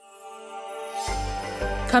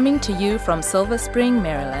Coming to you from Silver Spring,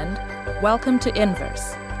 Maryland, welcome to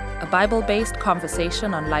Inverse, a Bible-based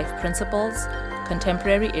conversation on life principles,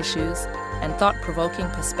 contemporary issues, and thought-provoking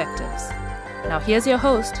perspectives. Now here's your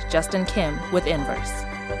host, Justin Kim, with Inverse.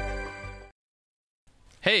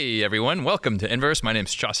 Hey everyone, welcome to Inverse. My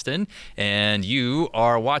name's Justin, and you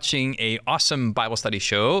are watching an awesome Bible study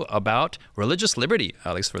show about religious liberty,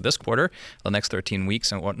 at least for this quarter, the next 13 weeks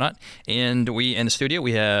and whatnot. And we, in the studio,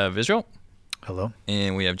 we have Israel. Hello.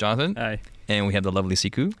 And we have Jonathan. Hi. And we have the lovely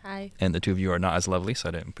Siku. Hi. And the two of you are not as lovely, so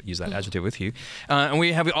I didn't use that adjective with you. And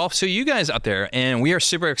we have also you guys out there, and we are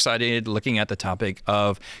super excited looking at the topic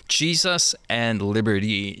of Jesus and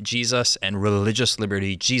liberty, Jesus and religious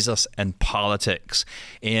liberty, Jesus and politics.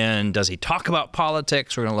 And does he talk about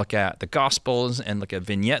politics? We're going to look at the Gospels and look at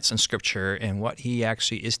vignettes in Scripture and what he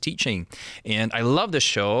actually is teaching. And I love this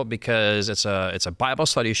show because it's a Bible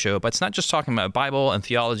study show, but it's not just talking about Bible and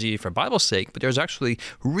theology for Bible's sake, but there's actually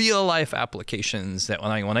real life applications that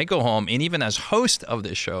when I go home, and even as host of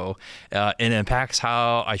this show, it impacts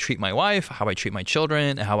how I treat my wife, how I treat my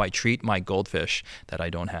children, and how I treat my goldfish that I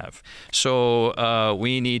don't have. So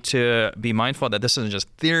we need to be mindful that this isn't just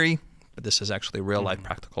theory, but this is actually real life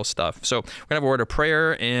practical stuff. So we're going to have a word of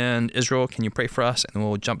prayer, and Israel, can you pray for us? And then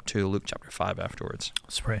we'll jump to Luke chapter 5 afterwards.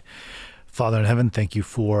 Let's pray. Father in heaven, thank you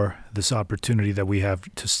for this opportunity that we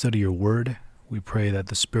have to study your word. We pray that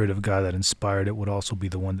the Spirit of God that inspired it would also be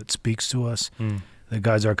the one that speaks to us, that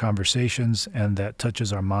guides our conversations, and that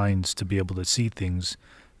touches our minds to be able to see things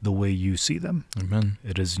the way you see them. Amen.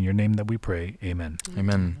 It is in your name that we pray. Amen.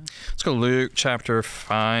 Amen. Let's go to Luke chapter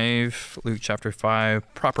 5. Luke chapter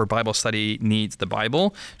 5. Proper Bible study needs the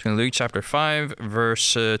Bible. So Luke chapter 5,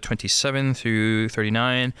 verse 27 through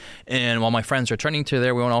 39. And while my friends are turning to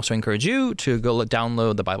there, we want to also encourage you to go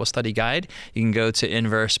download the Bible study guide. You can go to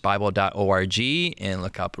inversebible.org and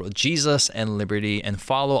look up Jesus and Liberty and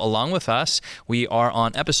follow along with us. We are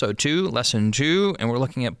on episode 2, lesson 2, and we're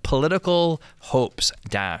looking at political hopes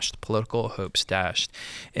dashed. Political hopes dashed.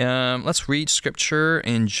 Let's read scripture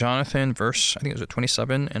in Jonathan, verse, I think it was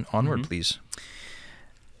 27 and onward, please.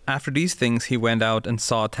 After these things, he went out and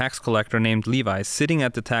saw a tax collector named Levi sitting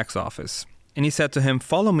at the tax office. And he said to him,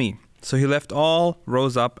 "Follow me." So he left all,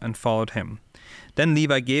 rose up, and followed him. Then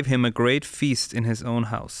Levi gave him a great feast in his own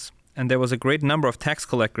house. And there was a great number of tax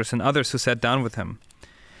collectors and others who sat down with him.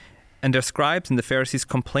 And their scribes and the Pharisees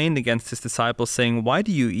complained against his disciples, saying, "Why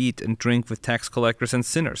do you eat and drink with tax collectors and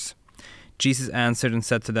sinners?" Jesus answered and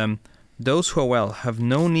said to them, "Those who are well have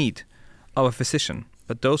no need of a physician,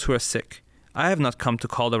 but those who are sick. I have not come to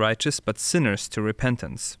call the righteous, but sinners to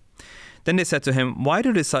repentance." Then they said to him, "Why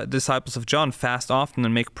do the disciples of John fast often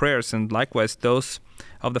and make prayers, and likewise those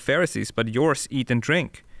of the Pharisees, but yours eat and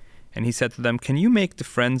drink?" And he said to them, "Can you make the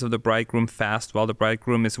friends of the bridegroom fast while the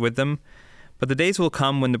bridegroom is with them? But the days will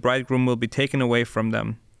come when the bridegroom will be taken away from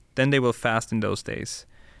them. Then they will fast in those days."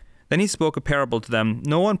 Then he spoke a parable to them.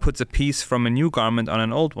 "No one puts a piece from a new garment on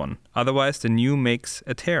an old one. Otherwise the new makes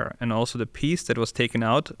a tear, and also the piece that was taken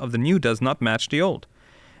out of the new does not match the old.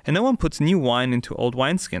 And no one puts new wine into old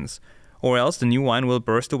wineskins, or else the new wine will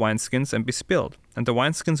burst the wineskins and be spilled, and the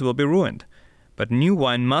wineskins will be ruined. But new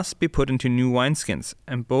wine must be put into new wineskins,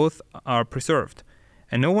 and both are preserved.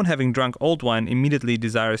 And no one having drunk old wine immediately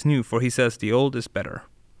desires new, for he says the old is better."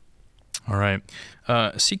 All right.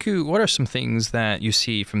 Siku, what are some things that you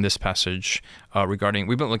see from this passage regarding,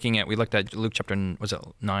 we looked at Luke chapter, was it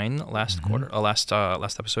 9 last quarter, last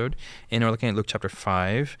episode, and we're looking at Luke chapter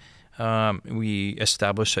 5. We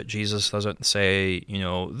established that Jesus doesn't say,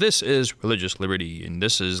 this is religious liberty and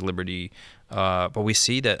this is liberty, but we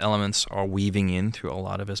see that elements are weaving in through a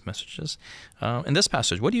lot of his messages. In this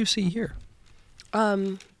passage, what do you see here?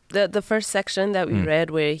 The first section that we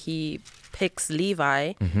read, where he picks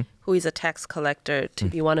Levi, who is a tax collector, to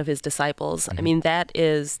be one of his disciples. I mean, that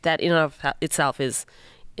in and of itself is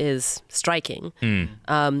striking.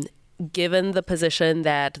 Given the position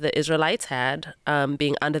that the Israelites had,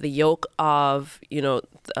 being under the yoke of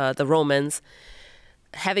the Romans,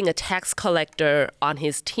 having a tax collector on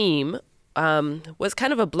his team was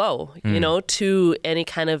kind of a blow, to any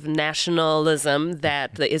kind of nationalism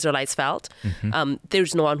that the Israelites felt.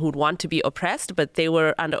 There's no one who'd want to be oppressed, but they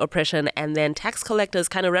were under oppression. And then tax collectors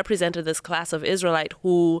kind of represented this class of Israelite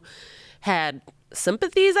who had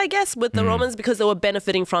sympathies, I guess, with the Romans because they were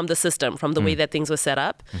benefiting from the system, from the way that things were set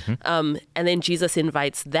up. And then Jesus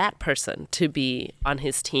invites that person to be on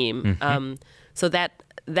his team. So that's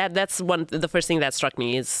the first thing that struck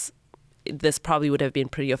me is this probably would have been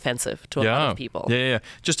pretty offensive to a lot of people. Yeah.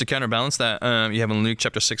 Just to counterbalance that, you have in Luke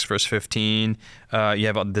chapter 6, verse 15, you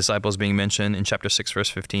have all the disciples being mentioned. In chapter 6, verse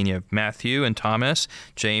 15, you have Matthew and Thomas,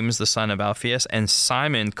 James, the son of Alphaeus, and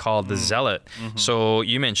Simon called the Zealot. So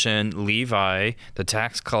you mentioned Levi, the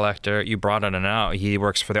tax collector. You brought it out. He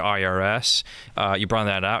works for the IRS. You brought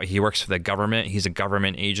that out. He works for the government. He's a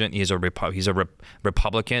government agent. He's a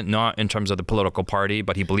Republican, not in terms of the political party,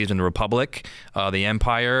 but he believes in the republic, the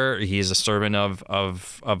empire. He's a servant of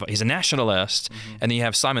he's a nationalist. And then you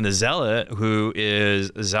have Simon the Zealot, who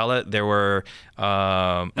is zealot. There were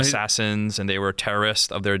assassins and they were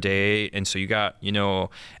terrorists of their day. And so you got,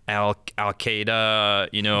 Al-Qaeda,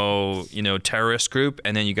 terrorist group.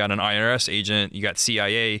 And then you got an IRS agent, you got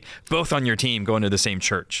CIA, both on your team going to the same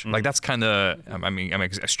church. Like that's kind of, I'm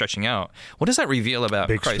stretching out. What does that reveal about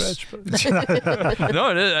Big Christ? stretch. No,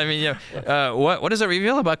 it is. What does it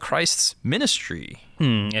reveal about Christ's ministry?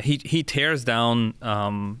 He tears down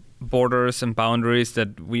borders and boundaries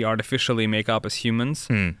that we artificially make up as humans.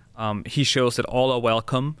 He shows that all are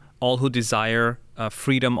welcome. All who desire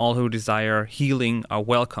freedom, all who desire healing are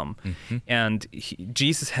welcome. And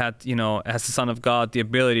Jesus had, as the Son of God, the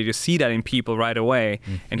ability to see that in people right away.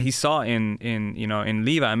 And he saw in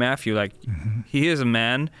Levi, Matthew, he is a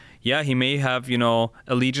man. Yeah, he may have,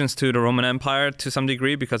 allegiance to the Roman Empire to some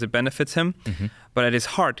degree because it benefits him. But at his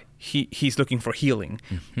heart, he's looking for healing.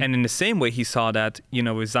 And in the same way, he saw that,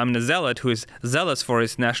 with Simon the Zealot, who is zealous for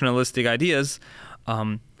his nationalistic ideas,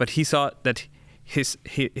 but he saw that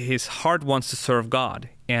his heart wants to serve God.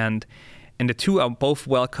 And the two are both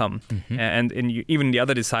welcome. And even the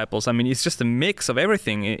other disciples, it's just a mix of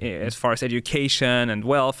everything as far as education and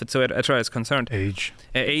wealth, etc. is concerned.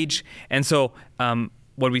 Age. And so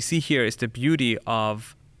what we see here is the beauty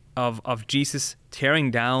of Jesus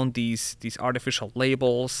tearing down these artificial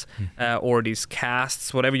labels or these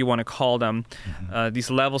castes, whatever you want to call them,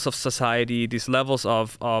 these levels of society, these levels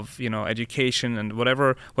of education and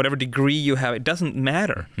whatever degree you have. It doesn't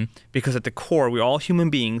matter because at the core we're all human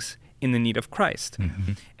beings in the need of Christ.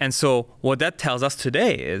 And so what that tells us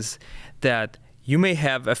today is that you may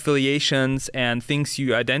have affiliations and things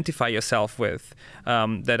you identify yourself with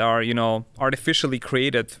that are, artificially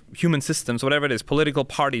created human systems, whatever it is, political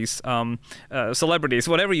parties, celebrities,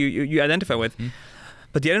 whatever you identify with.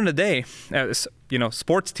 But at the end of the day,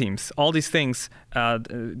 sports teams, all these things,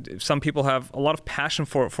 some people have a lot of passion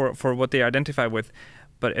for what they identify with.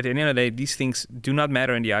 But at the end of the day, these things do not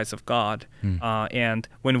matter in the eyes of God. And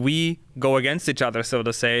when we go against each other, so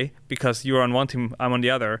to say, because you're on one team, I'm on the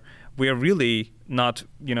other, we are really not,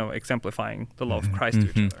 exemplifying the love of Christ to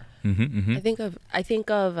each other. I think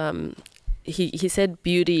of he said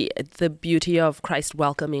the beauty of Christ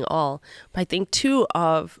welcoming all. But I think too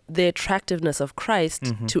of the attractiveness of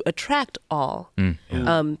Christ to attract all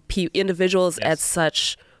individuals at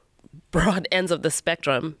such broad ends of the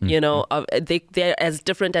spectrum, they're as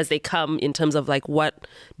different as they come in terms of what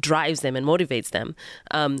drives them and motivates them.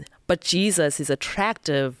 But Jesus is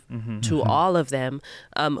attractive to all of them,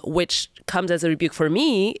 which comes as a rebuke for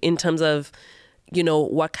me in terms of,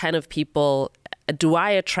 what kind of people do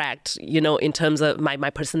I attract, in terms of my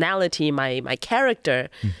personality, my character.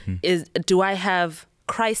 Do I have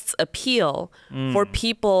Christ's appeal for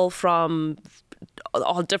people from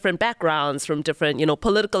all different backgrounds, from different,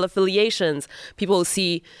 political affiliations, people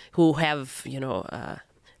who have,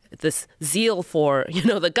 this zeal for,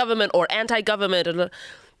 the government or anti-government.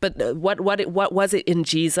 But what was it in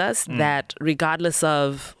Jesus that regardless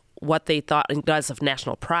of what they thought, regardless of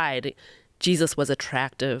national pride, Jesus was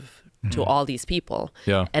attractive to all these people,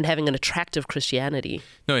 and having an attractive Christianity.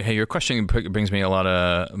 No, hey, your question brings me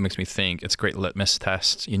makes me think. It's a great litmus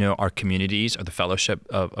test. Our communities or the fellowship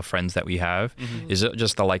of friends that we have. Is it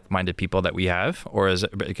just the like-minded people that we have, or is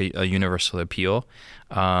it a universal appeal?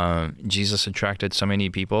 Jesus attracted so many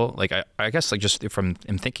people. I guess just from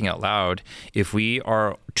thinking out loud, if we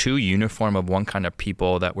are too uniform of one kind of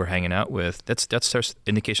people that we're hanging out with, that's just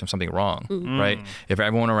indication of something wrong, right? If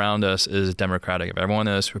everyone around us is Democratic, if everyone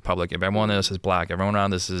is Republican, if everyone else is black, if everyone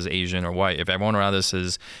around us is Asian or white, if everyone around us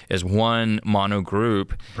is one mono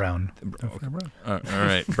group, brown. All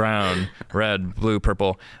right, brown, red, blue,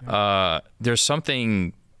 purple. There's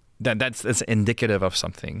something that's indicative of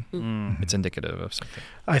something. It's indicative of something.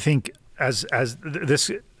 I think as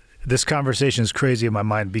this conversation is crazy in my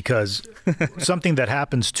mind because something that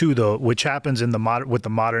happens too, though, which happens with the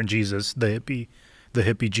modern Jesus, the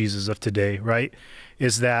hippie Jesus of today, right,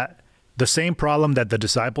 is that the same problem that the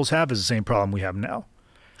disciples have is the same problem we have now.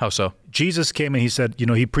 How so? Jesus came and he said,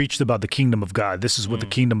 he preached about the kingdom of God. This is what the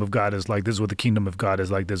kingdom of God is like. This is what the kingdom of God is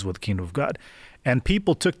like. This is what the kingdom of God. And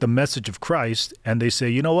people took the message of Christ and they say,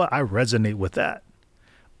 you know what? I resonate with that.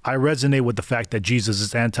 I resonate with the fact that Jesus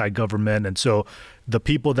is anti-government. And so the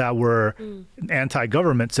people that were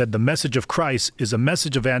anti-government said the message of Christ is a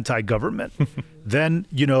message of anti-government. Then,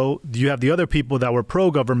 you have the other people that were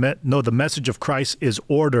pro-government. No, the message of Christ is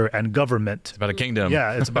order and government. It's about a kingdom.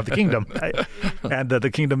 Yeah, it's about the kingdom. And the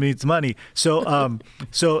kingdom needs money. So,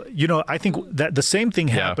 I think that the same thing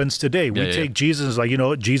happens today. We take Jesus like,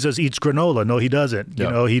 Jesus eats granola. No, he doesn't.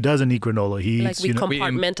 He doesn't eat granola. He eats, we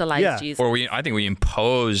compartmentalize Jesus. Or I think we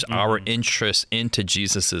impose our interest into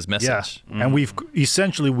Jesus's message. Yeah. And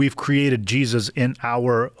we've created Jesus in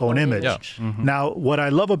our own image. Yeah. Now, what I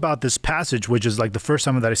love about this passage, which is like the first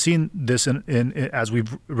time that I've seen this in as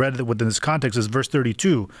we've read it within this context, is verse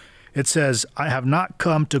 32. It says, I have not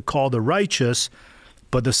come to call the righteous,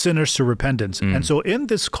 but the sinners to repentance. And so in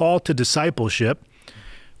this call to discipleship,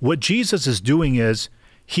 what Jesus is doing is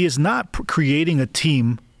he is not creating a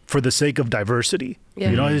team for the sake of diversity.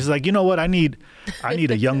 Yeah. He's like, you know what, I need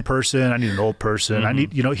a young person, I need an old person. I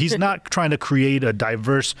need, he's not trying to create a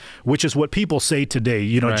diverse, which is what people say today,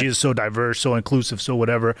 Right. Jesus is so diverse, so inclusive, so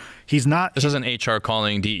whatever. He's not. This isn't HR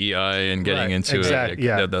calling DEI and getting into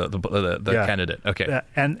the candidate. Okay.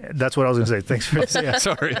 And that's what I was going to say. Thanks for saying.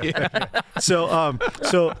 Sorry. So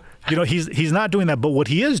he's not doing that, but what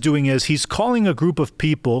he is doing is he's calling a group of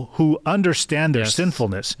people who understand their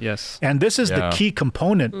sinfulness. Yes. And this is the key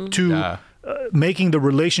component to making the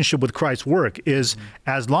relationship with Christ work is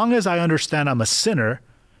as long as I understand I'm a sinner,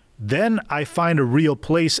 then I find a real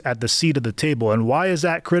place at the seat of the table. And why is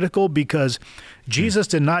that critical? Because Jesus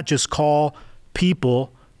did not just call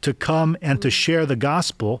people to come and to share the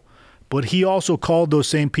gospel, but he also called those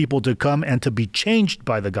same people to come and to be changed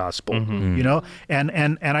by the gospel,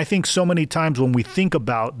 And I think so many times when we think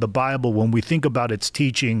about the Bible, when we think about its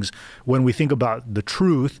teachings, when we think about the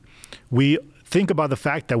truth, we think about the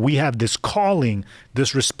fact that we have this calling,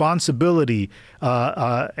 this responsibility,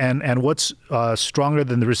 and what's stronger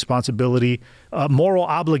than the responsibility, moral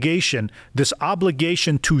obligation, this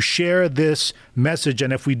obligation to share this message.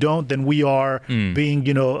 And if we don't, then we are being,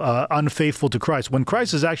 unfaithful to Christ. When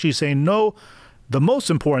Christ is actually saying, no, the most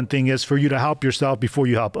important thing is for you to help yourself before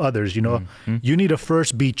you help others. You need to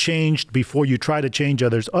first be changed before you try to change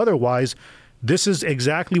others. Otherwise, this is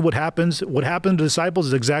exactly what happens. What happened to disciples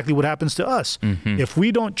is exactly what happens to us. If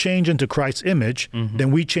we don't change into Christ's image,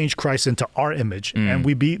 then we change Christ into our image,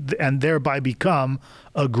 and thereby become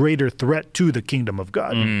a greater threat to the kingdom of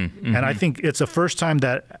God. And I think it's the first time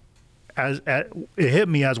that it hit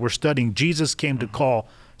me as we're studying, Jesus came to call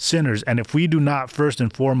sinners. And if we do not first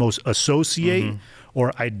and foremost associate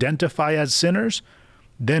or identify as sinners,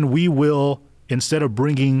 then we will, instead of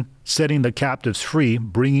setting the captives free,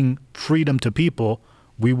 bringing freedom to people,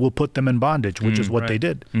 we will put them in bondage, which is what they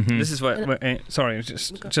did. This is what. Sorry,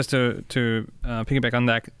 just to piggyback on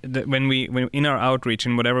that. When in our outreach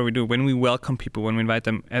and whatever we do, when we welcome people, when we invite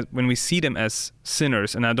them, when we see them as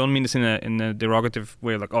sinners, and I don't mean this in a derogative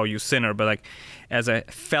way, like oh you sinner, but like as a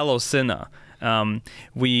fellow sinner,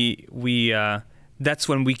 that's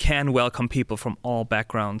when we can welcome people from all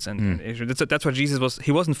backgrounds, and that's what Jesus was.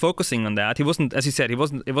 He wasn't focusing on that. He wasn't, as he said, it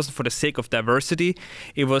wasn't for the sake of diversity.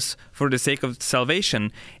 It was for the sake of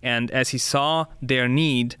salvation. And as he saw their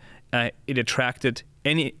need, it attracted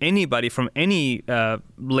anybody from any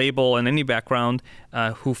label and any background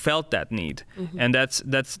who felt that need. And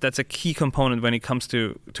that's a key component when it comes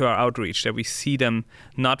to our outreach, that we see them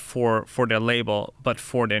not for their label, but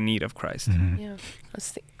for their need of Christ. Yeah.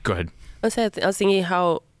 Go ahead. I was thinking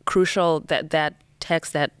how crucial that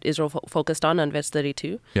text that Israel focused on verse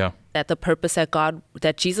 32. Yeah. That the purpose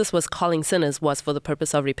that Jesus was calling sinners was for the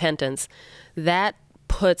purpose of repentance. That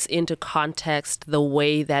puts into context the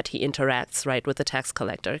way that he interacts, right, with the tax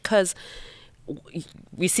collector. Because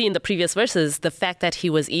we see in the previous verses the fact that he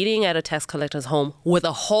was eating at a tax collector's home with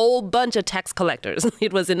a whole bunch of tax collectors.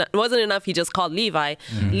 It wasn't enough he just called Levi.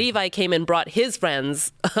 Levi came and brought his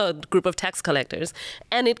friends, a group of tax collectors,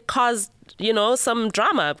 and it caused some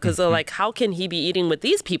drama because they're like, how can he be eating with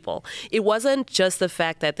these people? It wasn't just the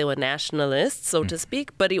fact that they were nationalists, so to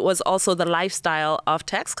speak, but it was also the lifestyle of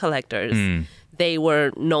tax collectors. They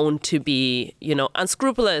were known to be,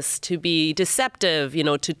 unscrupulous, to be deceptive,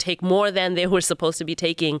 to take more than they were supposed to be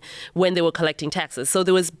taking when they were collecting taxes. So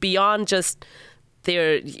there was beyond just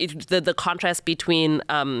the contrast between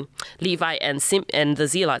Levi and the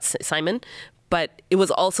zealot, Simon, but it was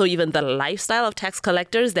also even the lifestyle of tax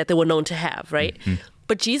collectors that they were known to have, right?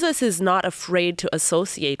 But Jesus is not afraid to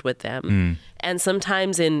associate with them. And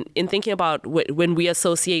sometimes in thinking about when we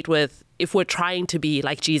associate with, if we're trying to be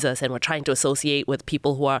like Jesus and we're trying to associate with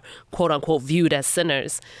people who are quote unquote viewed as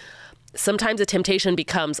sinners, sometimes the temptation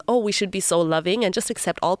becomes, oh, we should be so loving and just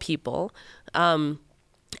accept all people and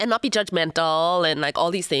not be judgmental and like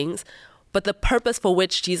all these things. But the purpose for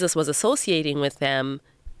which Jesus was associating with them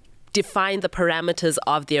defined the parameters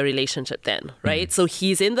of their relationship then, right? So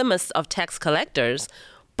he's in the midst of tax collectors,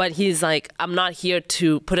 but he's like, I'm not here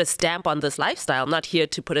to put a stamp on this lifestyle. I'm not here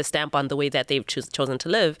to put a stamp on the way that they've chosen to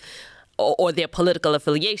live or their political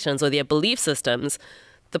affiliations or their belief systems.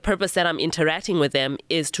 The purpose that I'm interacting with them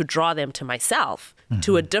is to draw them to myself,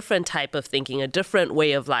 to a different type of thinking, a different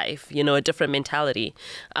way of life, a different mentality.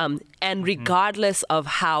 And regardless of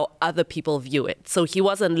how other people view it. So he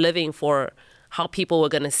wasn't living for how people were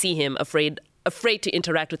going to see him, afraid to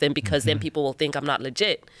interact with him because then people will think I'm not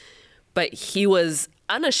legit. But he was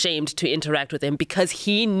unashamed to interact with him because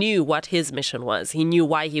he knew what his mission was. He knew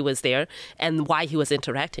why he was there and why he was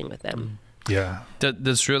interacting with them. Yeah.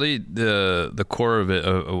 That's really the core of it.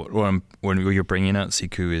 When you're bringing out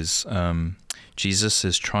Siku is Jesus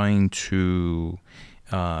is trying to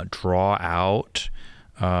draw out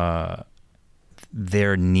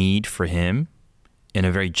their need for him in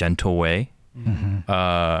a very gentle way.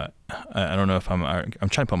 I don't know if I'm trying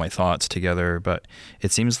to put my thoughts together, but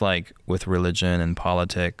it seems like with religion and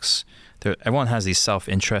politics, everyone has these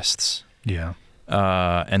self-interests. Yeah.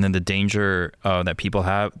 And then the danger that people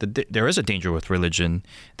have, there is a danger with religion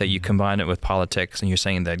that you combine it with politics and you're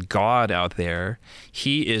saying that God out there,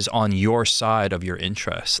 he is on your side of your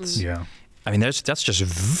interests. Yeah. I mean, that's just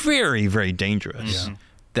very, very dangerous. Yeah.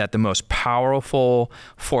 That the most powerful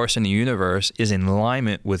force in the universe is in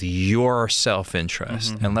alignment with your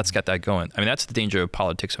self-interest. And let's get that going. I mean, that's the danger of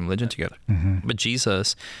politics and religion together. But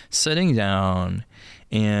Jesus sitting down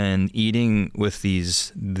and eating with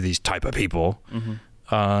these type of people,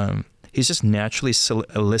 he's just naturally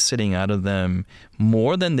eliciting out of them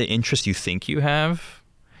more than the interest you think you have.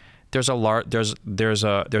 There's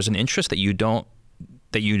an interest that you don't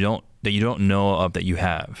know of that you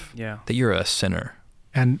have. Yeah. That you're a sinner.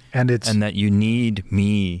 And that you need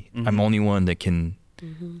me. I'm the only one that can.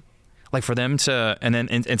 Like for them to, and then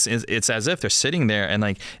it's as if they're sitting there and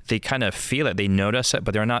like they kind of feel it, they notice it,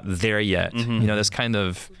 but they're not there yet. This kind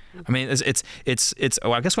of, I mean, it's.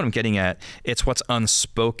 Well, I guess what I'm getting at, it's what's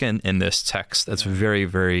unspoken in this text that's very,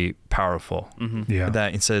 very powerful. Yeah.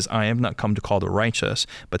 That it says, "I am not come to call the righteous,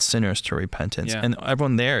 but sinners to repentance." Yeah. And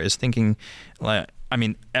everyone there is thinking, like, I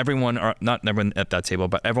mean, everyone, or not everyone at that table,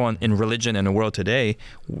 but everyone in religion in the world today,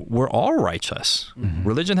 we're all righteous.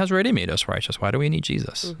 Religion has already made us righteous. Why do we need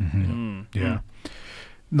Jesus? Yeah.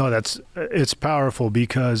 No, it's powerful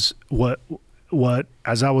because what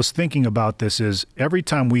as I was thinking about this is every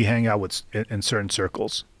time we hang out in certain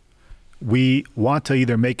circles, we want to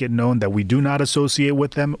either make it known that we do not associate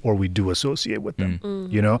with them or we do associate with them.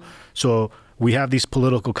 So we have these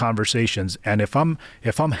political conversations, and if I'm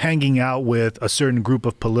hanging out with a certain group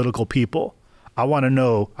of political people, I want them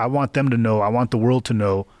to know, I want the world to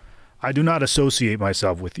know, I do not associate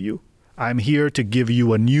myself with you. I'm here to give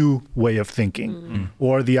you a new way of thinking,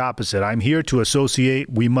 or the opposite. I'm here to associate.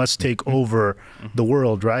 We must take over the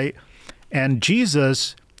world, right? And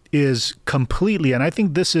Jesus is completely, and I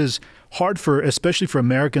think this is hard especially for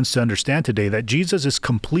Americans to understand today, that Jesus is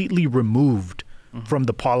completely removed from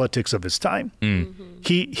the politics of his time.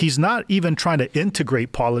 He's not even trying to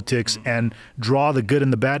integrate politics and draw the good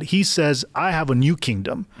and the bad. He says, I have a new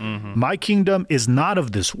kingdom. My kingdom is not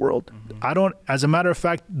of this world. As a matter of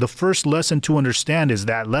fact, the first lesson to understand is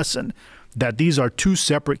that lesson, that these are two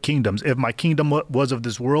separate kingdoms. If my kingdom was of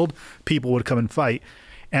this world, people would come and fight.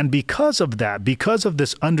 And because of that, because of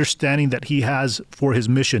this understanding that he has for his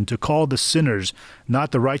mission to call the sinners,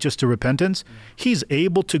 not the righteous, to repentance, he's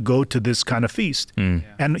able to go to this kind of feast.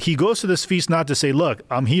 And he goes to this feast not to say, look,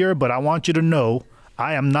 I'm here, but I want you to know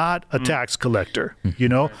I am not a tax collector,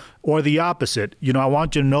 or the opposite. I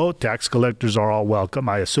want you to know tax collectors are all welcome.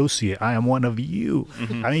 I associate. I am one of you.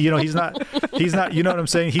 I mean, he's not, you know what I'm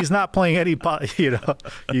saying? He's not playing any,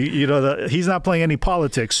 he's not playing any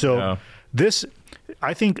politics. So this,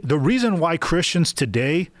 I think the reason why Christians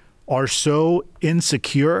today are so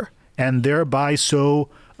insecure and thereby so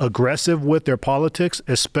aggressive with their politics,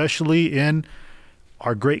 especially in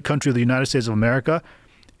our great country of the United States of America,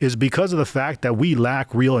 is because of the fact that we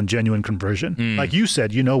lack real and genuine conversion. Like you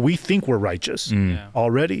said, we think we're righteous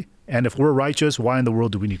already. And if we're righteous, why in the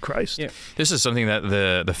world do we need Christ? Yeah. This is something that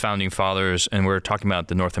the founding fathers, and we're talking about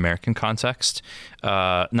the North American context,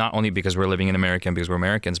 not only because we're living in America and because we're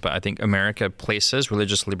Americans, but I think America places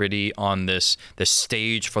religious liberty on this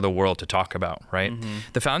stage for the world to talk about, right?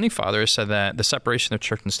 The founding fathers said that the separation of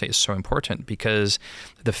church and state is so important because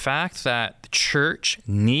the fact that the church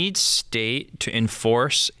needs state to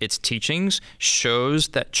enforce its teachings shows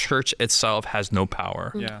that church itself has no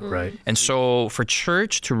power. Yeah. Right. And so for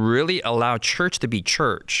church to really allow church to be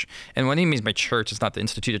church, and what he means by church is not the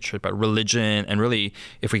instituted church, but religion, and really,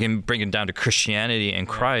 if we can bring it down to Christianity and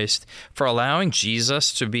Christ, for allowing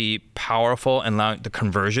Jesus to be powerful and allowing the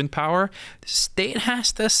conversion power, the state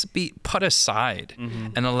has to be put aside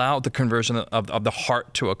and allow the conversion of the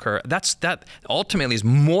heart to occur. That ultimately is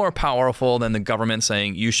more powerful than the government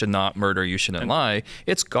saying you should not murder, you shouldn't lie.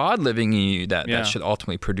 It's God living in you that should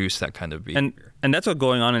ultimately produce that kind of behavior. And that's what's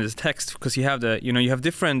going on in this text, because you have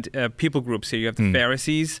different people groups here. You have the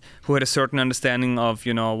Pharisees, who had a certain understanding of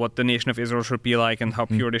what the nation of Israel should be like and how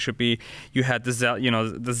pure they should be. You had the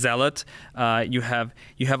zealot. You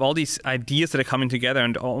have all these ideas that are coming together,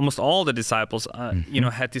 and almost all the disciples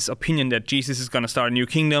had this opinion that Jesus is going to start a new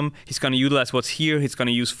kingdom. He's going to utilize what's here. He's going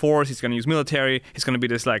to use force. He's going to use military. He's going to be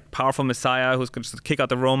this powerful Messiah who's going to kick out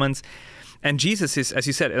the Romans. And Jesus is, as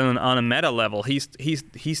you said, on a meta level. He's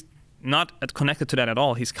not connected to that at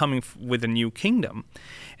all. He's coming with a new kingdom,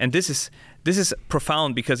 and this is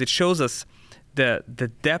profound because it shows us the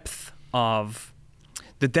depth of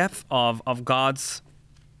God's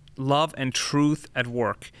love and truth at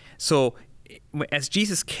work. So, as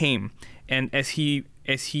Jesus came and as he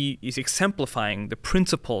is exemplifying the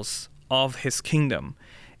principles of his kingdom,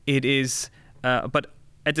 it is, but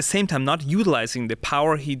at the same time not utilizing the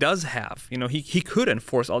power he does have. He could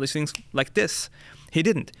enforce all these things like this. He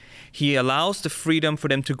didn't. He allows the freedom for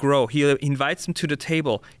them to grow. He invites them to the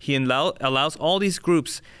table. He allows all these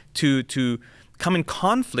groups to come in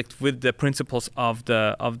conflict with the principles of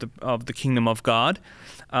the kingdom of God,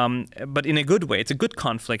 but in a good way. It's a good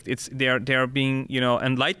conflict. They're being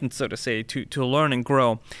enlightened, so to say, to learn and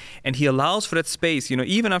grow. And he allows for that space.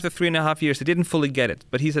 Even after 3.5 years, they didn't fully get it.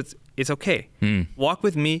 But he says, it's okay. Walk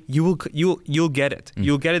with me. You'll get it.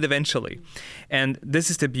 You'll get it eventually. And this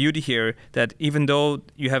is the beauty here, that even though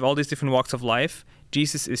you have all these different walks of life,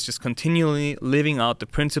 Jesus is just continually living out the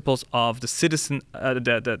principles of the citizen,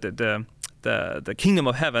 the kingdom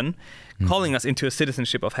of heaven, calling us into a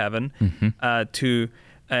citizenship of heaven,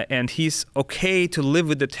 and he's okay to live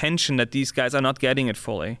with the tension that these guys are not getting it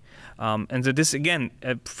fully. And so this, again,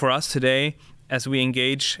 for us today, as we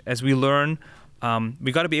engage, as we learn,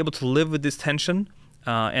 we got to be able to live with this tension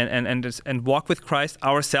and walk with Christ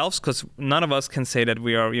ourselves, because none of us can say that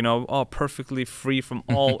we are, perfectly free from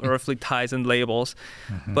all earthly ties and labels.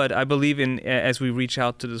 But I believe as we reach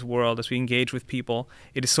out to this world, as we engage with people,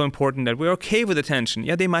 it is so important that we're okay with the tension.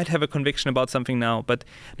 Yeah, they might have a conviction about something now, but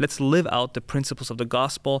let's live out the principles of the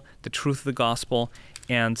gospel, the truth of the gospel,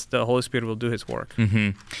 and the Holy Spirit will do his work.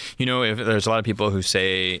 If there's a lot of people who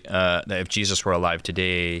say that if Jesus were alive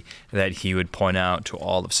today, that he would point out to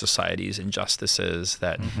all of society's injustices,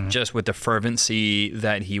 that just with the fervency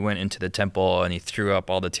that he went into the temple and he threw up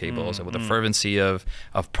all the tables, and with the fervency of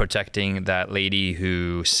protecting that lady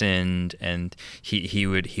who sinned, and he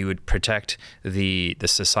would protect the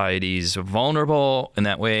society's vulnerable in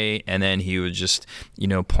that way, and then he would just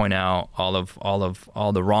point out all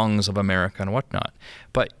the wrongs of America and whatnot.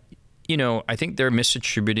 But I think they're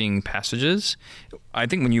misattributing passages. I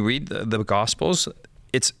think when you read the Gospels,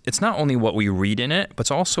 it's not only what we read in it, but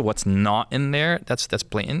it's also what's not in there. That's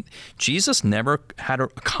blatant. Jesus never had a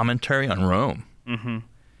commentary on Rome.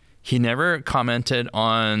 He never commented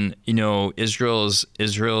on Israel's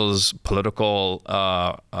political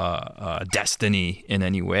destiny in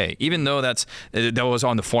any way, even though that was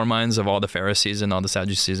on the foreminds of all the Pharisees and all the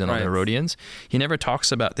Sadducees and all the Herodians. He never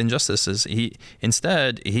talks about the injustices.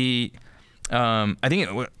 Instead, I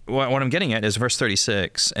think what I'm getting at is verse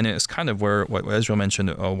 36, and it's kind of what Israel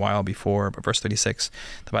mentioned a while before, but verse 36,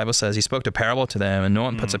 the Bible says, he spoke a parable to them, and no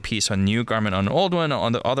one puts a piece on a new garment on an old one,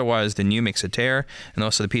 otherwise the new makes a tear, and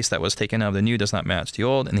also the piece that was taken out of the new does not match the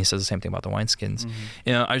old. And he says the same thing about the wineskins.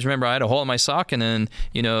 I just remember I had a hole in my sock, and then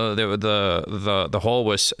the hole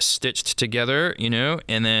was stitched together,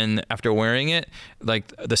 and then after wearing it,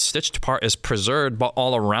 like the stitched part is preserved, but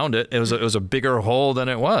all around it, it was a bigger hole than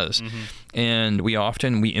it was. And we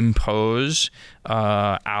impose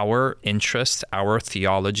our interests, our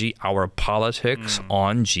theology, our politics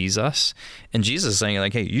on Jesus. And Jesus is saying,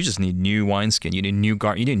 like, hey, you just need new wineskin. You need new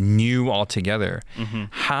garment. You need new altogether.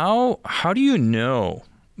 How do you know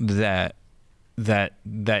that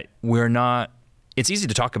we're not it's easy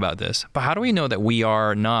to talk about this, but how do we know that we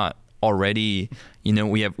are not already,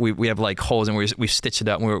 we have like holes and we've stitched it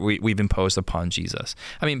up and we've imposed upon Jesus?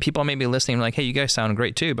 I mean, people may be listening like, hey, you guys sound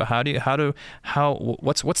great too, but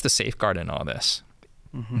what's the safeguard in all this?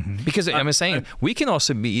 Mm-hmm. Because I'm saying we can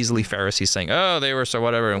also be easily Pharisees saying, oh, they were so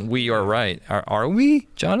whatever, and we are right. Are we,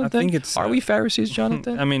 Jonathan? I think are we Pharisees,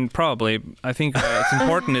 Jonathan? I mean, probably. I think it's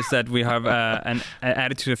important is that we have an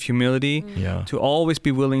attitude of humility, to always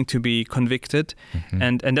be willing to be convicted,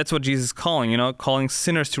 and that's what Jesus is calling. Calling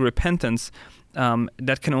sinners to repentance.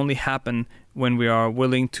 That can only happen when we are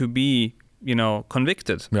willing to be,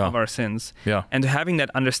 convicted of our sins, and having that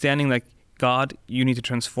understanding, like, God, you need to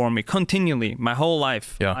transform me continually, my whole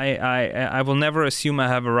life. Yeah. I will never assume I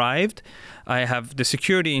have arrived. I have the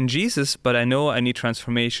security in Jesus, but I know I need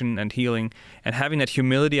transformation and healing. And having that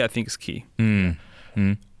humility, I think, is key.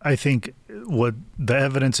 I think what the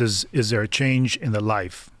evidence is there a change in the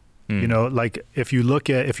life? Like if you look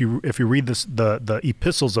at, if you read the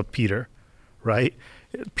epistles of Peter, right?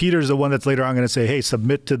 Peter's the one that's later on going to say, hey,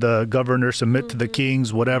 submit to the governor, submit to the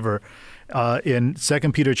kings, whatever. In 2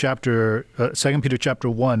 Peter chapter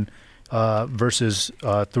 1, verses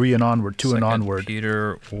 3 and onward, 2 and onward. 2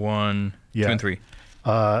 Peter 1, 2 and 3.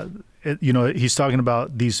 He's talking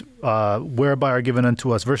about these whereby are given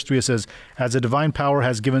unto us. Verse 3, it says, as a divine power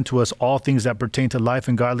has given to us all things that pertain to life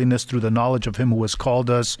and godliness through the knowledge of him who has called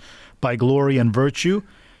us by glory and virtue.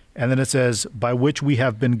 And then it says, by which he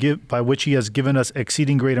has given us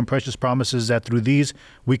exceeding great and precious promises, that through these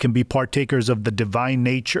we can be partakers of the divine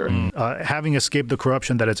nature, having escaped the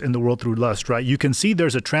corruption that is in the world through lust. Right? You can see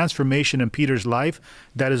there's a transformation in Peter's life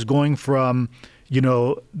that is going from,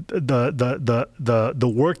 the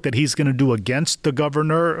work that he's going to do against the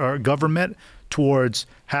governor or government towards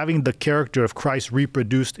having the character of Christ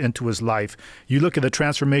reproduced into his life. You look at the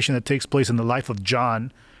transformation that takes place in the life of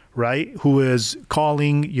John, right? Who is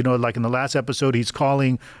calling, like in the last episode, he's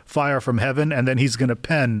calling fire from heaven, and then he's going to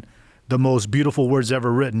pen the most beautiful words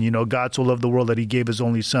ever written. God so loved the world that he gave his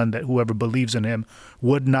only son, that whoever believes in him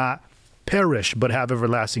would not perish, but have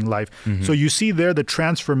everlasting life. So you see there the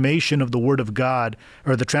transformation of the word of God,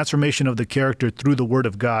 or the transformation of the character through the word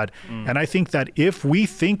of God. And I think that if we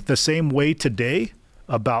think the same way today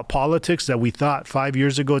about politics that we thought 5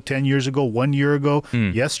 years ago, 10 years ago, 1 year ago,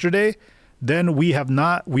 yesterday, then we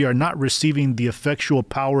are not receiving the effectual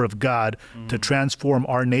power of God to transform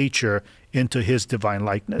our nature into his divine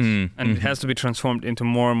likeness. And it has to be transformed into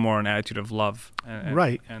more and more an attitude of love.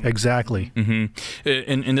 Exactly. In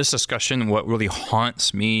this discussion, what really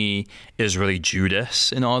haunts me is really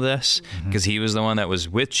Judas in all this, because he was the one that was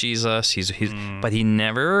with Jesus. But he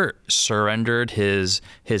never surrendered his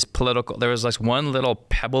political. There was like one little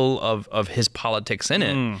pebble of his politics in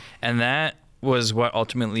it, and that was what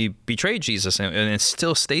ultimately betrayed Jesus, and it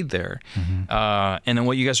still stayed there. And then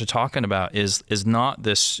what you guys are talking about is not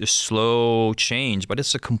this slow change, but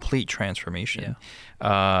it's a complete transformation.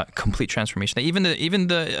 Complete transformation. Even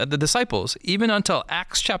the disciples, even until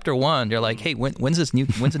Acts chapter 1, they're like, hey, when's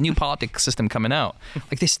the new politics system coming out?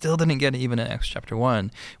 Like, they still didn't get it even in Acts chapter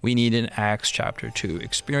 1. We need an Acts chapter 2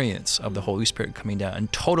 experience of the Holy Spirit coming down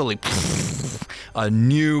and totally a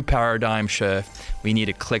new paradigm shift. We need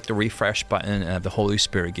to click the refresh button and have the Holy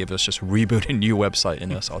Spirit give us just reboot a new website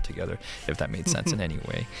in us altogether, if that made sense in any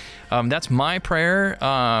way. That's my prayer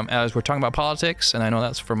as we're talking about politics, and I know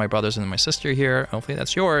that's for my brothers and my sister here. Hopefully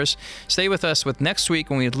that's yours. Stay with us with next week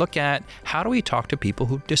when we look at how do we talk to people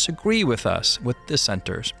who disagree with us, with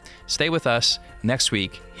dissenters. Stay with us next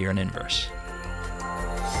week here in Inverse.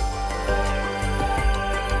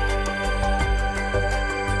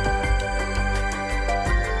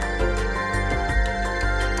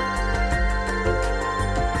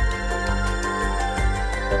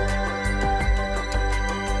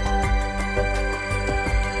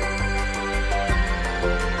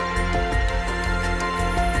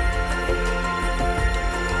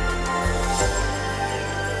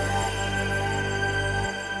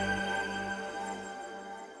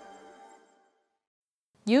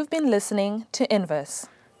 You've been listening to Inverse,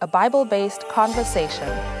 a Bible-based conversation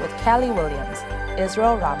with Callie Williams,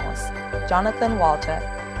 Israel Ramos, Jonathan Walter,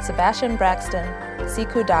 Sebastian Braxton,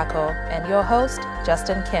 Siku Dako, and your host,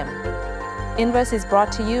 Justin Kim. Inverse is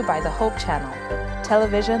brought to you by the Hope Channel,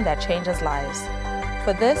 television that changes lives.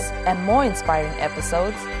 For this and more inspiring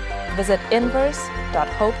episodes, visit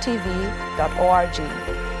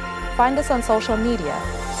inverse.hopetv.org. Find us on social media,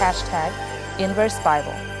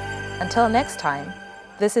 #InverseBible. Until next time,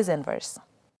 this is Inverse.